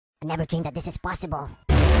I never dreamed that this is possible.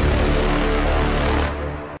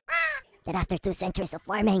 That after 2 centuries of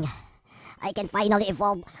farming, I can finally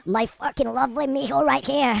evolve my fucking lovely MIHO right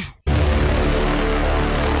here.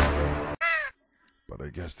 But I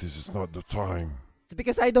guess this is not the time. It's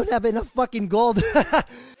because I don't have enough fucking gold.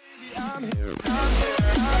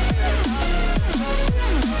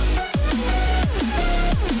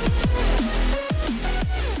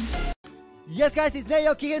 Yes guys, it's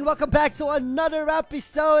Naoki and welcome back to another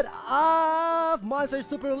episode of Monster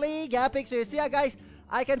Super League Epic Series. Yeah guys,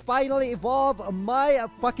 I can finally evolve my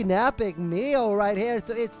fucking epic MIHO right here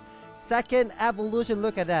to its second evolution.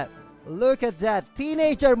 Look at that. Look at that.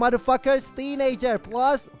 Teenager, motherfuckers. Teenager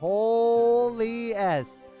plus holy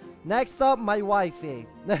S. Next up, my wifey.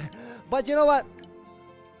 But you know what?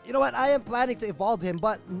 I am planning to evolve him,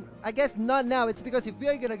 but I guess not now. It's because if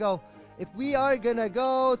we are gonna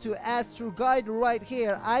go to Astro Guide right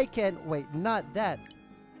here, I can wait, not that.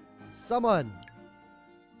 Summon.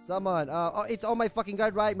 Oh, it's on my fucking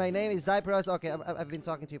guard, right? My name is Zypros. Okay, I've been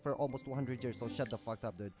talking to you for almost 200 years, so shut the fuck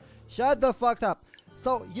up, dude. Shut the fuck up.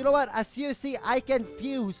 So, you know what? As you see, I can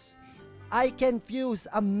fuse a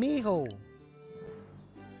MIHO.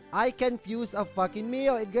 I can fuse a fucking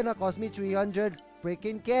MIHO. It's gonna cost me 300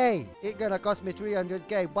 freaking K. It's gonna cost me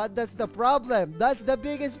 300K. But that's the problem. That's the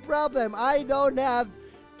biggest problem. I don't have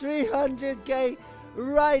 300K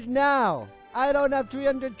right now. I don't have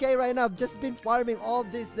 300K right now. I've just been farming all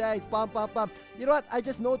these days. Pam. You know what? I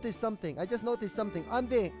just noticed something. On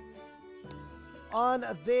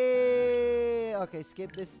the okay,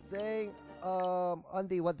 skip this thing. On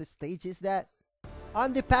the what the stage is that?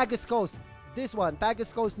 On the Pagus Coast. This one,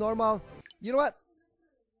 Pagus Coast normal. You know what?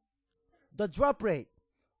 The drop rate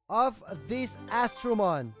of this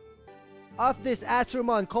Astromon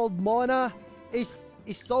called Mona is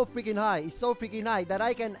so freaking high. It's so freaking high that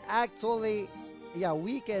I can actually, yeah,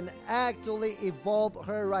 we can actually evolve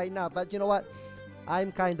her right now. But you know what?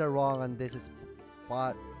 I'm kind of wrong on this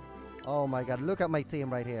spot. Oh my god, look at my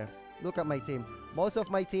team right here. Look at my team. Most of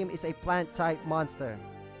my team is a plant type monster.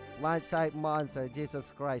 Plant type monster,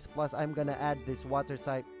 Jesus Christ. Plus I'm gonna add this water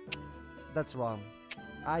type. That's wrong.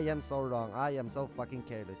 I am so wrong. I am so fucking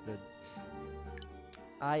careless, dude.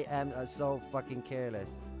 I am so fucking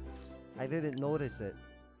careless. I didn't notice it.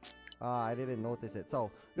 I didn't notice it.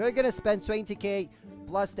 So we're gonna spend 20K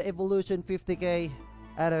plus the evolution 50K.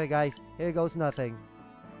 Anyway guys, here goes nothing.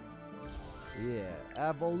 Yeah,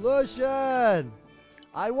 evolution.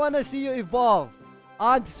 I wanna see you evolve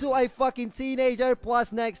onto a fucking teenager.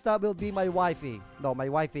 Plus next up will be my wifey. No, my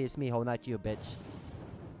wifey is MIHO, not you, bitch.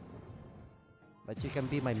 But you can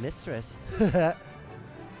be my mistress.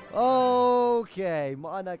 Okay,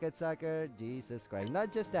 Moana Katsucker, Jesus Christ.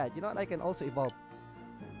 Not just that, you know what? I can also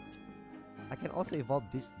evolve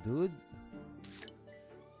this dude.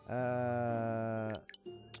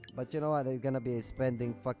 But you know what? It's gonna be a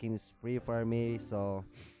spending fucking spree for me, so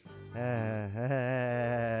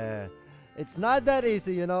it's not that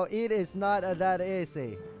easy, you know. It is not that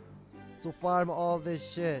easy to farm all this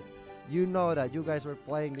shit. You know that. You guys were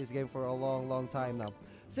playing this game for a long time now.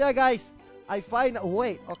 So yeah, guys, I find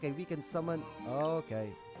wait. Okay, we can summon.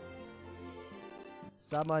 Okay,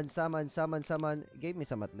 summon. Give me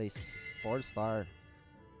some at least 4-star.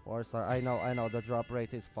 4-star. I know the drop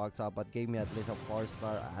rate is fucked up, but gave me at least a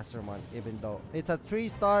 4-star Astromon, even though it's a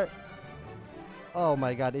 3-star. Oh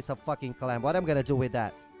my god, it's a fucking clam. What I'm gonna do with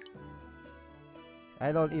that?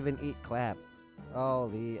 I don't even eat clam.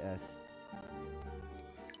 Holy S.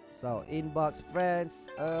 So inbox friends.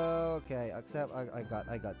 Okay, accept.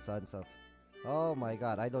 I got sons of. Oh my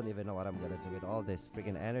god, I don't even know what I'm gonna do with all this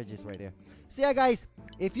freaking energies right here. So yeah guys,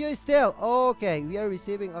 if you still okay, we are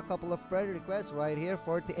receiving a couple of friend requests right here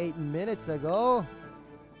 48 minutes ago,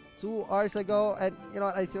 2 hours ago, and you know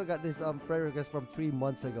what, I still got this friend request from 3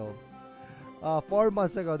 months ago, 4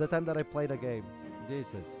 months ago, the time that I played the game.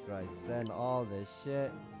 Jesus Christ, send all this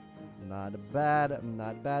shit. Not bad.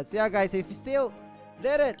 So yeah guys, if you still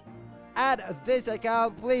didn't add this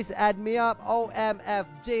account, please add me up.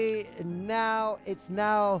 OMFG now. It's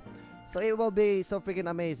now. So it will be so freaking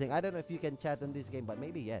amazing. I don't know if you can chat on this game, but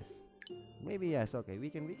maybe yes. Okay, we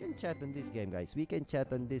can chat on this game, guys. We can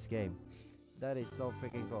chat on this game. That is so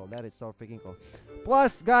freaking cool.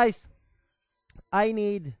 Plus guys, I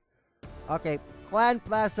need, okay, Clan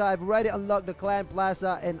Plaza. I've already unlocked the Clan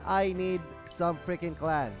Plaza and I need some freaking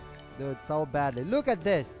clan, dude, so badly. Look at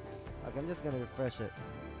this. Okay, I'm just gonna refresh it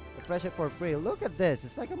for free. Look at this.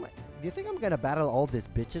 It's like, do you think I'm gonna battle all these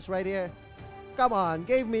bitches right here? Come on,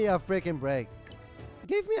 give me a freaking break.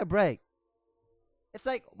 Give me a break. It's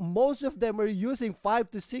like most of them are using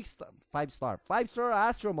 5-star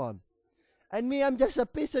Astromon, And me, I'm just a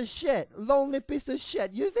piece of shit. Lonely piece of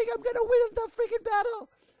shit. You think I'm gonna win the freaking battle?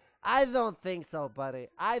 I don't think so, buddy.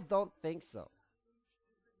 I don't think so.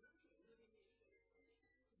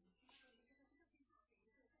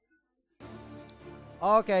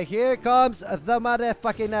 Okay, here comes the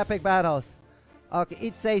motherfucking epic battles. Okay,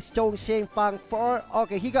 it says Chongqing Fang 4.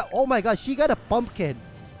 Okay, he got... Oh my god, she got a pumpkin.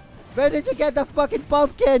 Where did you get the fucking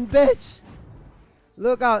pumpkin, bitch?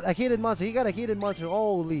 Look out, a hidden monster. He got a hidden monster.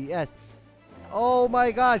 Holy yes. Oh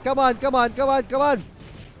my god, come on, come on, come on, come on.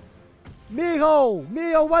 MIHO!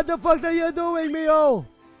 MIHO, what the fuck are you doing, MIHO?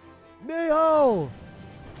 MIHO!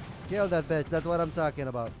 Kill that bitch, that's what I'm talking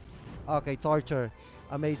about. Okay, torture.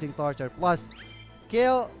 Amazing torture. Plus...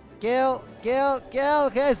 Kill, kill, kill, kill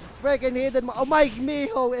his freaking hidden. Oh my,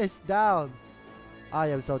 MIHO is down. I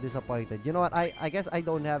am so disappointed. You know what? I guess I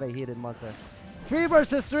don't have a hidden monster. 3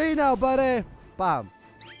 versus 3 now, buddy. Bam.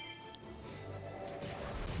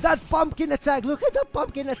 That pumpkin attack. Look at the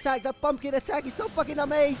pumpkin attack. The pumpkin attack is so fucking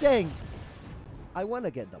amazing. I want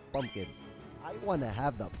to get the pumpkin. I want to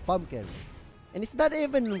have the pumpkin. And it's not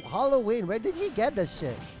even Halloween. Where did he get this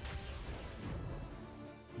shit?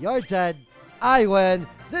 You're dead. I win.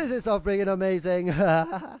 This is so freaking amazing.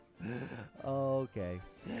 Okay.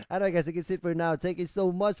 Anyway, guys, you can see it for now. Thank you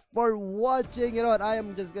so much for watching. You know what? I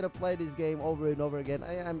am just gonna play this game over and over again.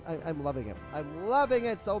 I'm loving it. I'm loving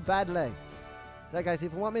it so badly. So, guys,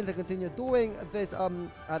 if you want me to continue doing this,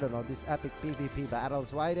 I don't know, this epic PvP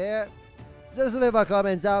battles right here, just leave a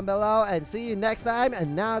comment down below and see you next time.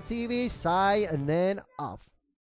 And now, TV, signing off.